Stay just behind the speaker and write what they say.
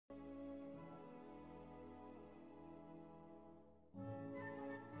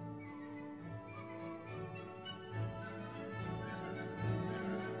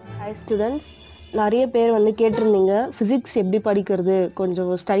Hi students, நிறைய பேர் வந்து கேட்டிருந்தீங்க ஃபிசிக்ஸ் எப்படி படிக்கிறது கொஞ்சம்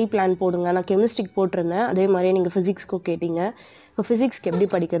ஸ்டடி பிளான் போடுங்க. நான் கெமிஸ்ட்ரிக்கு போட்டிருந்தேன், அதே மாதிரியே நீங்கள் ஃபிசிக்ஸ்க்கும் கேட்டீங்க. இப்போ ஃபிசிக்ஸ்க்கு எப்படி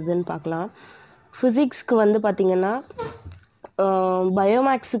படிக்கிறதுன்னு பார்க்கலாம். ஃபிசிக்ஸ்க்கு வந்து பார்த்திங்கன்னா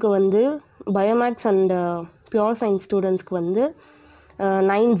பயோமேக்ஸுக்கு வந்து பயோமேக்ஸ் அண்ட் பியூர் சயின்ஸ் ஸ்டூடெண்ட்ஸ்க்கு வந்து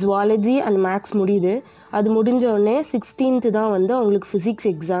 9 ஜுவாலஜி அண்ட் மேக்ஸ் முடியுது. அது முடிஞ்ச உடனே 16th தான் வந்து அவங்களுக்கு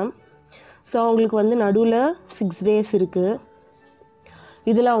ஃபிசிக்ஸ் எக்ஸாம். ஸோ அவங்களுக்கு வந்து நடுவில் 6 days இருக்குது.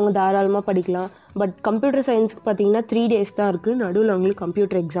 இதில் அவங்க தாராளமாக படிக்கலாம். பட் கம்ப்யூட்டர் சயின்ஸுக்கு பார்த்தீங்கன்னா 3 days தான் இருக்குது. நடுவில் அவங்களுக்கு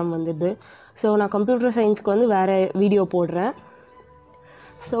கம்ப்யூட்டர் எக்ஸாம் வந்துடுது. ஸோ நான் கம்ப்யூட்டர் சயின்ஸ்க்கு வந்து வேறு வீடியோ போடுறேன்.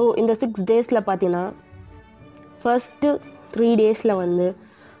 ஸோ இந்த 6 daysல பார்த்தீங்கன்னா ஃபஸ்ட்டு 3 daysல வந்து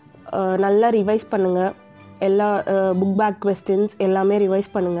நல்லா ரிவைஸ் பண்ணுங்கள். எல்லா புக் பேக் கொஸ்டின்ஸ் எல்லாமே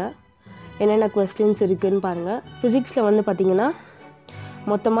ரிவைஸ் பண்ணுங்கள். என்னென்ன கொஸ்டின்ஸ் இருக்குதுன்னு பாருங்கள். ஃபிசிக்ஸில் வந்து பார்த்திங்கன்னா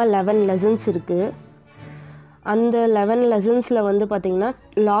மொத்தமாக 11 lessons இருக்குது. அந்த 11 lessonsல வந்து பார்த்திங்கன்னா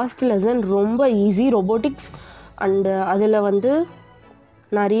லாஸ்ட் லெசன் ரொம்ப ஈஸி, ரொபோட்டிக்ஸ். அண்டு அதில் வந்து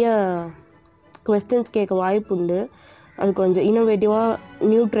நிறைய கொஸ்டின்ஸ் கேட்க வாய்ப்பு உண்டு. அது கொஞ்சம் இன்னோவேட்டிவாக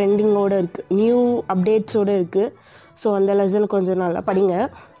நியூ ட்ரெண்டிங்கோடு இருக்குது, நியூ அப்டேட்ஸோடு இருக்குது. ஸோ அந்த லெசன் கொஞ்சம் நல்லா படிங்க.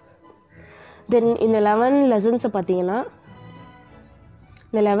 தென் இந்த 11 lessons பார்த்தீங்கன்னா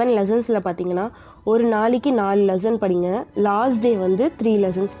இந்த 11 lessonsல பார்த்தீங்கன்னா ஒரு நாளைக்கு 4 lesson படிங்க. லாஸ்ட் டே வந்து 3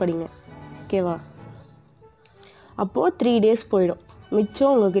 lessons படிங்க. ஓகேவா? அப்போது 3 days போயிடும்.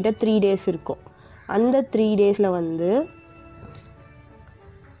 மிச்சம் உங்ககிட்ட 3 days இருக்கும். அந்த 3 daysல வந்து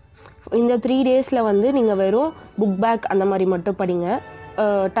இந்த 3 daysல வந்து நீங்கள் வெறும் புக் பேக் அந்த மாதிரி மட்டும் படிங்க.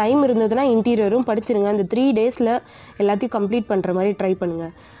 டைம் இருந்ததுன்னா இன்டீரியரும் படிச்சிருங்க. அந்த 3 daysல எல்லாத்தையும் கம்ப்ளீட் பண்ணுற மாதிரி ட்ரை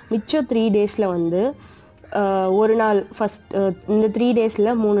பண்ணுங்கள். மிச்சம் 3 daysல வந்து ஒரு நாள் இந்த 3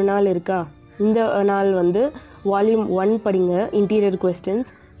 daysல 3 நாள் இருக்கா, இந்த நாள் வந்து வால்யூம் 1 படிங்க, இன்டீரியர்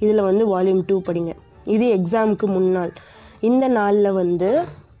கொஸ்டின்ஸ். இதில் வந்து வால்யூம் 2 படிங்க. இது எக்ஸாமுக்கு முன்னாள். இந்த நாளில் வந்து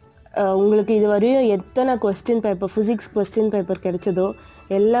உங்களுக்கு இது வரையும் எத்தனை question paper, physics question paper கிடைச்சதோ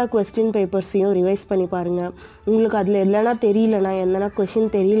எல்லா கொஸ்டின் பேப்பர்ஸையும் ரிவைஸ் பண்ணி பாருங்கள். உங்களுக்கு அதில் எல்லனா தெரியலனா, என்னென்னா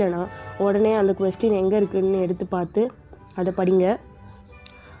கொஸ்டின் தெரியலனா உடனே அந்த கொஸ்டின் எங்கே இருக்குதுன்னு எடுத்து பார்த்து அதை படிங்க.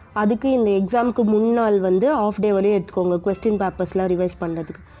 அதுக்கு இந்த எக்ஸாமுக்கு முன்னாள் வந்து ஆஃப் டே வரையும் எடுத்துக்கோங்க கொஸ்டின் பேப்பர்ஸ்லாம் ரிவைஸ்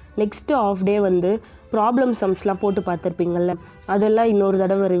பண்ணுறதுக்கு. நெக்ஸ்ட்டு ஆஃப் டே வந்து ப்ராப்ளம் சம்ஸ்லாம் போட்டு பார்த்துருப்பீங்கள்ல, அதெல்லாம் இன்னொரு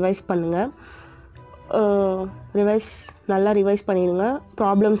தடவை ரிவைஸ் பண்ணுங்கள். நல்லா ரிவைஸ் பண்ணிடுங்க.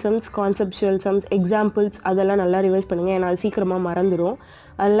 Problem sums, conceptual sums, examples அதெல்லாம் நல்லா ரிவைஸ் பண்ணுங்கள். ஏன்னா அது சீக்கிரமாக மறந்துடும்.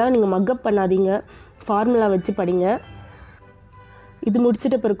 அதெல்லாம் நீங்கள் மக்கப் பண்ணாதீங்க, ஃபார்முலா வச்சு படிங்க. இது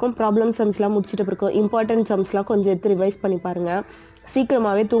முடிச்சிட்ட பிறக்கும் ப்ராப்ளம் சம்ஸ்லாம் முடிச்சிட்ட பிறக்கும் இம்பார்ட்டன்ட் சம்ஸ்லாம் கொஞ்சம் எடுத்து ரிவைஸ் பண்ணி பாருங்கள்.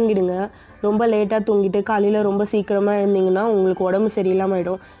 சீக்கிரமாகவே தூங்கிடுங்க. ரொம்ப லேட்டாக தூங்கிட்டு காலையில் ரொம்ப சீக்கிரமாக எழுந்திங்கன்னா உங்களுக்கு உடம்பு சரியில்லாமல்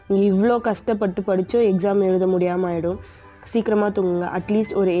ஆகிடும். நீங்கள் இவ்வளோ கஷ்டப்பட்டு படித்தோ எக்ஸாம் எழுத முடியாமல் ஆகிடும். சீக்கிரமாக தூங்குங்க.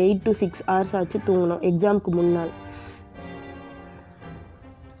 அட்லீஸ்ட் ஒரு 8 to 6 hours ஆச்சு தூங்கணும் எக்ஸாமுக்கு முன்னாள்.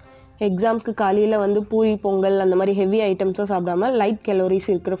 எக்ஸாமுக்கு காலையில் வந்து பூரி, பொங்கல் அந்த மாதிரி ஹெவி ஐட்டம்ஸாக சாப்பிடாமல் லைட் கலோரிஸ்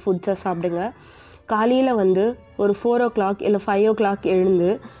இருக்கிற ஃபுட்ஸாக சாப்பிடுங்க. காலையில் வந்து ஒரு 4 o'clock இல்லை 5 o'clock எழுந்து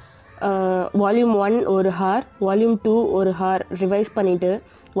வால்யூம் 1 ஒரு ஹார், வால்யூம் 2 ஒரு ஹார் ரிவைஸ் பண்ணிவிட்டு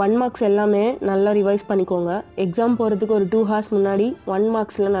 1 marks எல்லாமே நல்லா ரிவைஸ் பண்ணிக்கோங்க. எக்ஸாம் போகிறதுக்கு ஒரு 2 hours முன்னாடி 1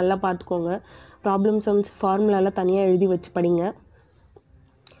 marksலாம் நல்லா பார்த்துக்கோங்க. ப்ராப்ளம் சம்ஸ், ஃபார்முலாலாம் தனியாக எழுதி வச்சு படிங்க.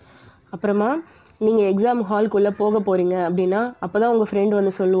 அப்புறமா நீங்கள் எக்ஸாம் ஹால்குள்ளே போக போகிறீங்க அப்படின்னா அப்போ தான் உங்கள் ஃப்ரெண்டு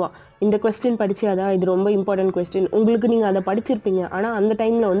வந்து சொல்லுவாள், இந்த கொஸ்டின் படிச்சியாதா, இது ரொம்ப இம்பார்ட்டன்ட் கொஸ்டின். உங்களுக்கு நீங்கள் அதை படிச்சிருப்பீங்க, ஆனால் அந்த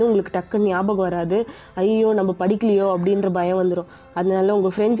டைமில் வந்து உங்களுக்கு டக்குன்னு ஞாபகம் வராது. ஐயோ நம்ம படிக்கலையோ அப்படின்ற பயம் வந்துடும். அதனால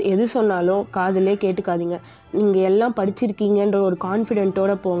உங்கள் ஃப்ரெண்ட்ஸ் எது சொன்னாலும் காதிலே கேட்டுக்காதீங்க. நீங்கள் எல்லாம் படிச்சிருக்கீங்கன்ற ஒரு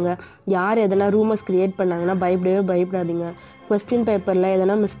கான்ஃபிடென்ட்டோடு போங்க. யார் எதனா ரூமர்ஸ் க்ரியேட் பண்ணாங்கன்னா பயப்படாதீங்க. கொஸ்டின் பேப்பரில்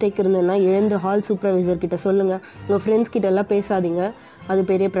எதனா மிஸ்டேக் இருந்ததுன்னா எழுந்து ஹால் சூப்பர்வைசர் கிட்ட சொல்லுங்கள். உங்கள் ஃப்ரெண்ட்ஸ் கிட்டெல்லாம் பேசாதீங்க, அது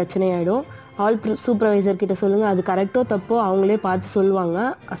பெரிய பிரச்சனையாயிடும். ஹால் சூப்பர்வைசர் கிட்ட சொல்லுங்கள். அது கரெக்டோ தப்போ அவங்களே பார்த்து சொல்லுவாங்க,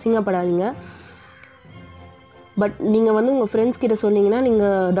 அசிங்கப்படாதீங்க. பட் நீங்கள் வந்து உங்கள் ஃப்ரெண்ட்ஸ் கிட்ட சொன்னீங்கன்னா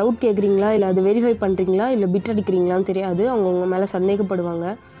நீங்கள் டவுட் கேட்குறீங்களா, இல்லை அது வெரிஃபை பண்ணுறீங்களா, இல்லை பிட் அடிக்கிறீங்களான்னு தெரியாது. அவங்க உங்கள் மேலே சந்தேகப்படுவாங்க.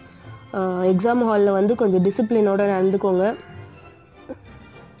 எக்ஸாம் ஹாலில் வந்து கொஞ்சம் டிசிப்ளினோடு நடந்துக்கோங்க.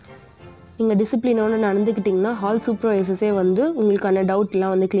 நீங்கள் டிசிப்ளினோடு நடந்துக்கிட்டிங்கன்னா ஹால் சூப்பர்வைசர்ஸே வந்து உங்களுக்கான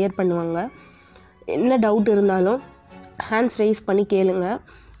டவுட்லாம் வந்து கிளியர் பண்ணுவாங்க. என்ன டவுட் இருந்தாலும் ஹேண்ட்ஸ் ரைஸ் பண்ணி கேளுங்க.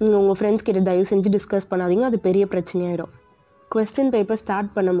 நீங்கள் உங்கள் ஃப்ரெண்ட்ஸ் கிட்ட தயவு செஞ்சு டிஸ்கஸ் பண்ணாதீங்க, அது பெரிய பிரச்சனையாயிடும். கொஸ்டின் பேப்பர்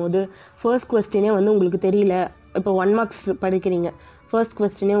ஸ்டார்ட் பண்ணும்போது ஃபர்ஸ்ட் கொஸ்டினே வந்து உங்களுக்கு தெரியல, இப்போ 1 marks படிக்கிறீங்க, ஃபர்ஸ்ட்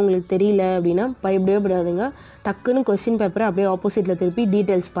கொஸ்டினே உங்களுக்கு தெரியல அப்படின்னா பயப்படாதீங்க. டக்குன்னு கொஸ்டின் பேப்பரை அப்படியே ஆப்போசிட்டில் திருப்பி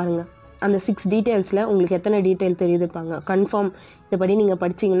டீட்டெயில்ஸ் பாருங்கள். அந்த 6 detailsல உங்களுக்கு எத்தனை டீட்டெயில் தெரியுதுப்பாங்க. கன்ஃபார்ம் இதைப்படி நீங்கள்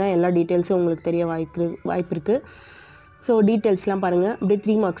படிச்சிங்கன்னா எல்லா டீட்டெயில்ஸும் உங்களுக்கு தெரிய வாய்ப்பு இருக்குது. ஸோ டீட்டெயில்ஸ்லாம் பாருங்கள். அப்படியே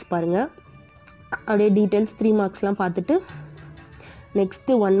 3 marks பாருங்கள். அப்படியே டீட்டெயில்ஸ் 3 marksலாம் பார்த்துட்டு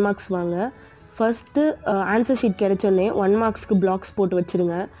நெக்ஸ்ட்டு 1 marks வாங்க. ஃபஸ்ட்டு ஆன்சர் ஷீட் கிடைச்சோடனே 1 மார்க்ஸ்க்கு பிளாக்ஸ் போட்டு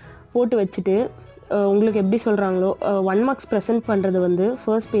வச்சுருங்க. போட்டு வச்சுட்டு உங்களுக்கு எப்படி சொல்கிறாங்களோ 1 மார்க்ஸ் ப்ரெசென்ட் பண்ணுறது வந்து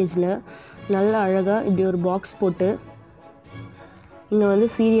ஃபர்ஸ்ட் பேஜில் நல்லா அழகாக இப்படி ஒரு பாக்ஸ் போட்டு இங்கே வந்து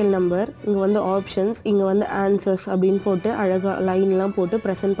சீரியல் நம்பர், இங்கே வந்து ஆப்ஷன்ஸ், இங்கே வந்து ஆன்சர்ஸ் அப்படின்னு போட்டு அழகாக லைன்லாம் போட்டு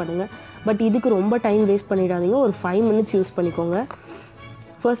ப்ரெசென்ட் பண்ணுங்கள். பட் இதுக்கு ரொம்ப டைம் வேஸ்ட் பண்ணிடாதீங்க. ஒரு 5 மினிட்ஸ் யூஸ் பண்ணிக்கோங்க.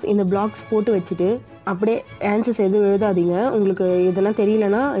 ஃபர்ஸ்ட் இந்த பிளாக்ஸ் போட்டு வச்சுட்டு அப்படியே ஆன்சர்ஸ் எதுவும் எழுதாதீங்க. உங்களுக்கு எதுனா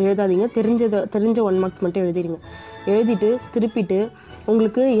தெரியலனா எழுதாதீங்க. தெரிஞ்ச 1 மார்க்ஸ் மட்டும் எழுதிடுங்க. எழுதிட்டு திருப்பிட்டு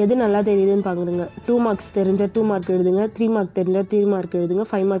உங்களுக்கு எது நல்லா தெரியுதுன்னு பார்க்குறீங்க. 2 மார்க்ஸ் தெரிஞ்ச 2 மார்க் எழுதுங்க. 3 மார்க் தெரிஞ்ச 3 மார்க் எழுதுங்க.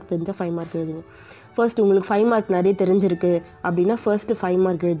 5 மார்க் தெரிஞ்ச 5 மார்க் எழுதுங்க. ஃபர்ஸ்ட் உங்களுக்கு 5 மார்க் நிறைய தெரிஞ்சிருக்கு அப்படின்னா ஃபர்ஸ்ட்டு 5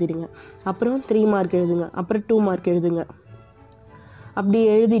 மார்க் எழுதிடுங்க. அப்புறம் 3 மார்க் எழுதுங்க. அப்புறம் 2 மார்க் எழுதுங்க. அப்படி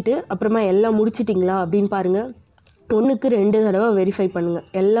எழுதிட்டு அப்புறமா எல்லாம் முடிச்சிட்டிங்களா அப்படின்னு பாருங்கள். 1க்கு 2 தடவை வெரிஃபை பண்ணுங்கள்.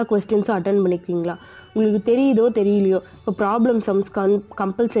 எல்லா கொஸ்டின்ஸும் அட்டன் பண்ணிக்கிறீங்களா, உங்களுக்கு தெரியுதோ தெரியலையோ. இப்போ ப்ராப்ளம் சம்ஸ்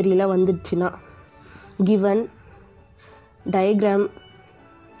கம்பல்சரியில் வந்துடுச்சுன்னா கிவன், டயக்ராம்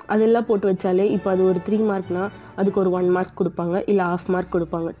அதெல்லாம் போட்டு வச்சாலே இப்போ அது ஒரு 3 மார்க்னா அதுக்கு ஒரு 1 மார்க் கொடுப்பாங்க, இல்லை 1/2 மார்க்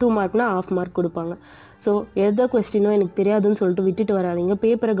கொடுப்பாங்க. 2 மார்க்னா 1/2 மார்க் கொடுப்பாங்க. ஸோ எந்த கொஸ்டினோ எனக்கு தெரியாதுன்னு சொல்லிட்டு விட்டுட்டு வராதிங்க.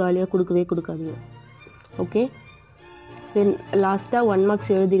 பேப்பரை காலியாக கொடுக்கவே கொடுக்காதீங்க. ஓகே, தென் லாஸ்ட்டாக 1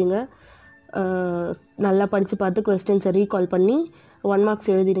 மார்க்ஸ் எழுதிடுங்க. நல்லா படித்து பார்த்து கொஸ்டின்ஸை ரீகால் பண்ணி 1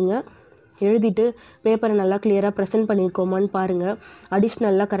 மார்க்ஸ் எழுதிடுங்க. எழுதிட்டு பேப்பரை நல்லா கிளியராக ப்ரெசென்ட் பண்ணியிருக்கோமான்னு பாருங்கள்.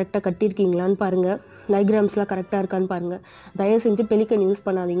 அடிஷ்னல்லாம் கரெக்டாக கட்டியிருக்கீங்களான்னு பாருங்கள். டயக்ராம்ஸ்லாம் கரெக்டாக இருக்கான்னு பாருங்கள். தயவு செஞ்சு பெலிக்கன் யூஸ்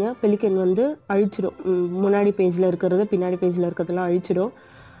பண்ணாதீங்க. பெலிக்கன் வந்து அழிச்சிடும். முன்னாடி பேஜில் இருக்கிறது பின்னாடி பேஜில் இருக்கிறதுலாம் அழிச்சிடும்.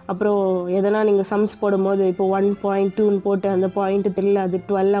 அப்புறம் எதனா நீங்கள் சம்ஸ் போடும்போது இப்போ 1.2ன்னு போட்டு அந்த பாயிண்ட்டு தெரியல, அது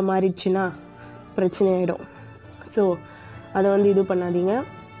 12 மாறிடுச்சுன்னா பிரச்சனை ஆகிடும். ஸோ அதை வந்து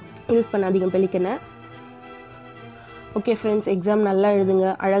யூஸ் பண்ணாதீங்க பெலிக்கனை. ஓகே ஃப்ரெண்ட்ஸ், எக்ஸாம் நல்லா எழுதுங்க.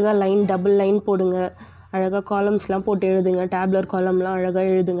 அழகாக லைன் டபுள் லைன் போடுங்க. அழகாக காலம்ஸ்லாம் போட்டு எழுதுங்க. டேப்லர் காலம்லாம் அழகாக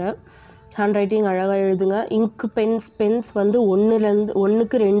எழுதுங்க. ஹேண்ட் ரைட்டிங் அழகாக எழுதுங்க. இங்க் பென்ஸ் வந்து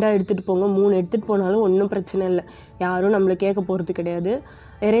 1க்கு 2 எடுத்துகிட்டு போங்க. 3 எடுத்துகிட்டு போனாலும் ஒன்றும் பிரச்சனை இல்லை. யாரும் நம்மளை கேட்க போகிறது கிடையாது.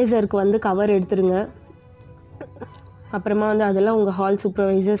 எரேசருக்கு வந்து கவர் எடுத்துருங்க. அப்புறமா வந்து அதெல்லாம் உங்கள் ஹால்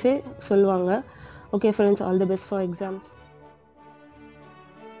சூப்பர்வைசர்ஸே சொல்லுவாங்க. Okay friends, all the best for exams.